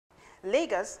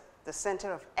Lagos, the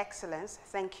center of excellence,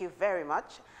 thank you very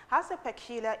much, has a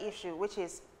peculiar issue, which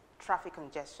is traffic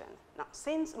congestion. Now,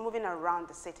 since moving around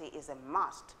the city is a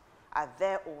must, are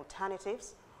there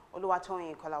alternatives?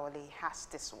 Oluwatoyin Kolawole has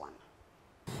this one.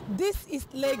 This is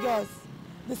Lagos,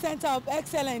 the center of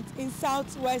excellence in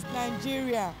southwest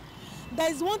Nigeria.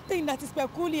 There is one thing that is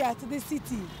peculiar to this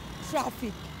city: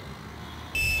 traffic.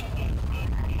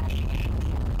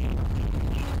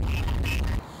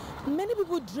 Many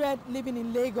people dread living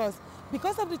in Lagos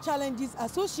because of the challenges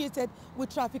associated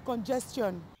with traffic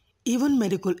congestion. Even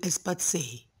medical experts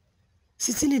say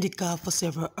sitting in the car for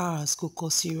several hours could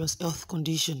cause serious health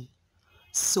condition.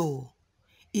 So,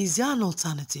 is there an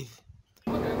alternative?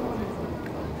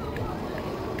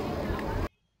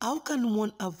 How can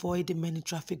one avoid the many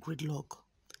traffic gridlock?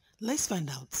 Let's find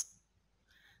out.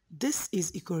 This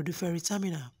is Ikorodu Ferry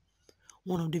Terminal,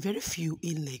 one of the very few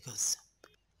in Lagos.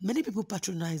 Many people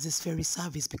patronize this ferry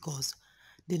service because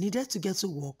they needed to get to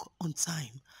work on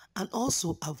time and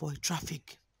also avoid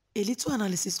traffic. A little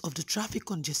analysis of the traffic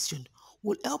congestion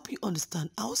will help you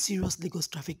understand how serious Lagos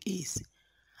traffic is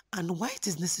and why it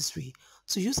is necessary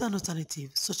to use an alternative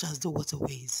such as the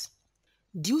waterways.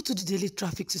 Due to the daily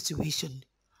traffic situation,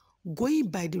 going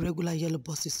by the regular yellow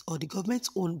buses or the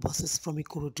government-owned buses from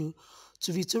Ikorodu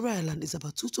to Victoria Island is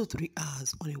about 2 to 3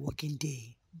 hours on a working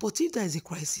day. But if there is a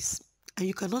crisis and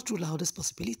you cannot rule out this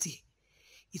possibility,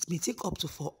 it may take up to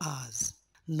 4 hours.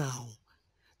 Now,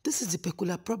 this is the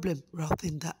peculiar problem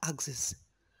routing that axis.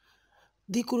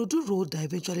 The Ikorodu road that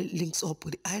eventually links up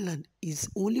with the island is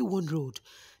only one road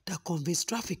that conveys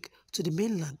traffic to the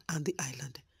mainland and the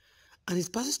island, and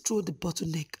it passes through the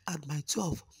bottleneck at Mile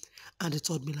 12 and the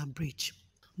 3rd Mainland Bridge.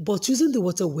 But using the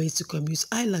waterways to commute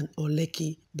island or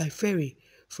Lekki by ferry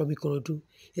from Ikorodu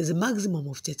is a maximum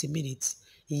of 30 minutes.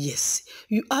 Yes,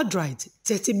 you heard right,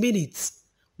 30 minutes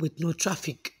with no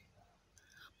traffic.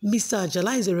 Mr.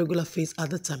 Ajala is a regular face at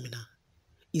the terminal.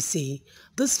 He says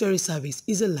this ferry service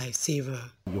is a lifesaver.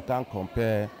 You can't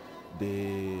compare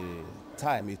the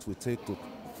time it will take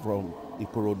from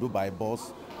Ikorodu by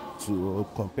bus to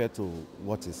compare to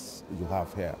what is you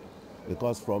have here.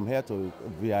 Because from here to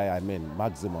VI,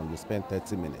 maximum you spend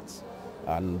 30 minutes.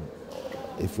 And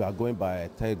if you are going by a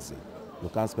taxi, you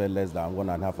can't spend less than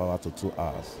 1.5 hours to 2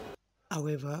 hours.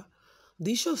 However,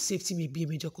 the issue of safety may be a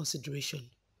major consideration.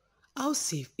 How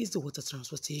safe is the water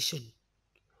transportation?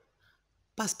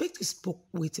 Perspective spoke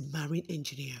with a marine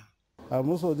engineer.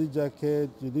 Most of the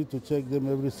jackets, you need to check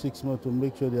them every 6 months to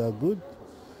make sure they are good,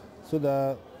 so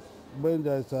that when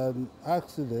there's an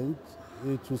accident,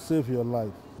 it will save your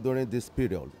life. During this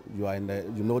period, you are in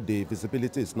the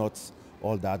visibility is not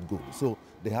all that good. So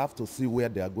they have to see where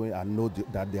they are going and know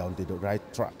that they are on the right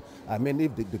track. I mean,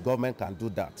 if the government can do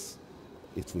that,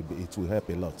 it will help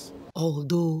a lot.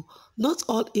 Although not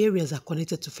all areas are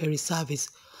connected to ferry service,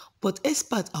 but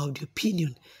experts are of the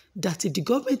opinion that if the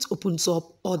government opens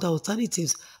up other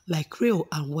alternatives like rail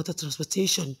and water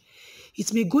transportation,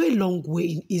 it may go a long way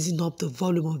in easing up the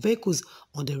volume of vehicles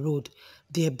on the road,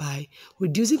 thereby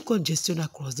reducing congestion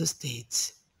across the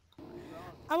state.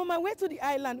 I'm on my way to the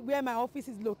island where my office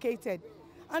is located,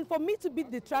 and for me to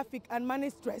beat the traffic and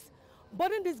manage stress,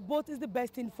 boarding this boat is the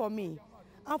best thing for me.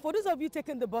 And for those of you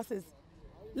taking the buses,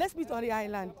 let's meet on the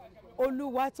island.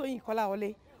 Oluwatoyin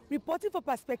Kolawole, reporting for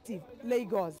Perspective,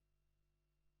 Lagos.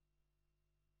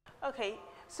 Okay,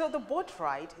 so the boat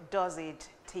ride does it,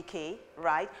 TK,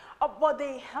 right? But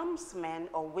the helmsmen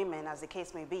or women, as the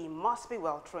case may be, must be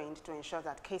well trained to ensure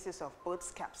that cases of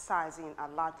boats capsizing are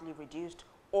largely reduced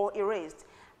or erased.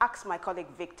 Ask my colleague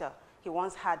Victor. He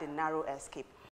once had a narrow escape.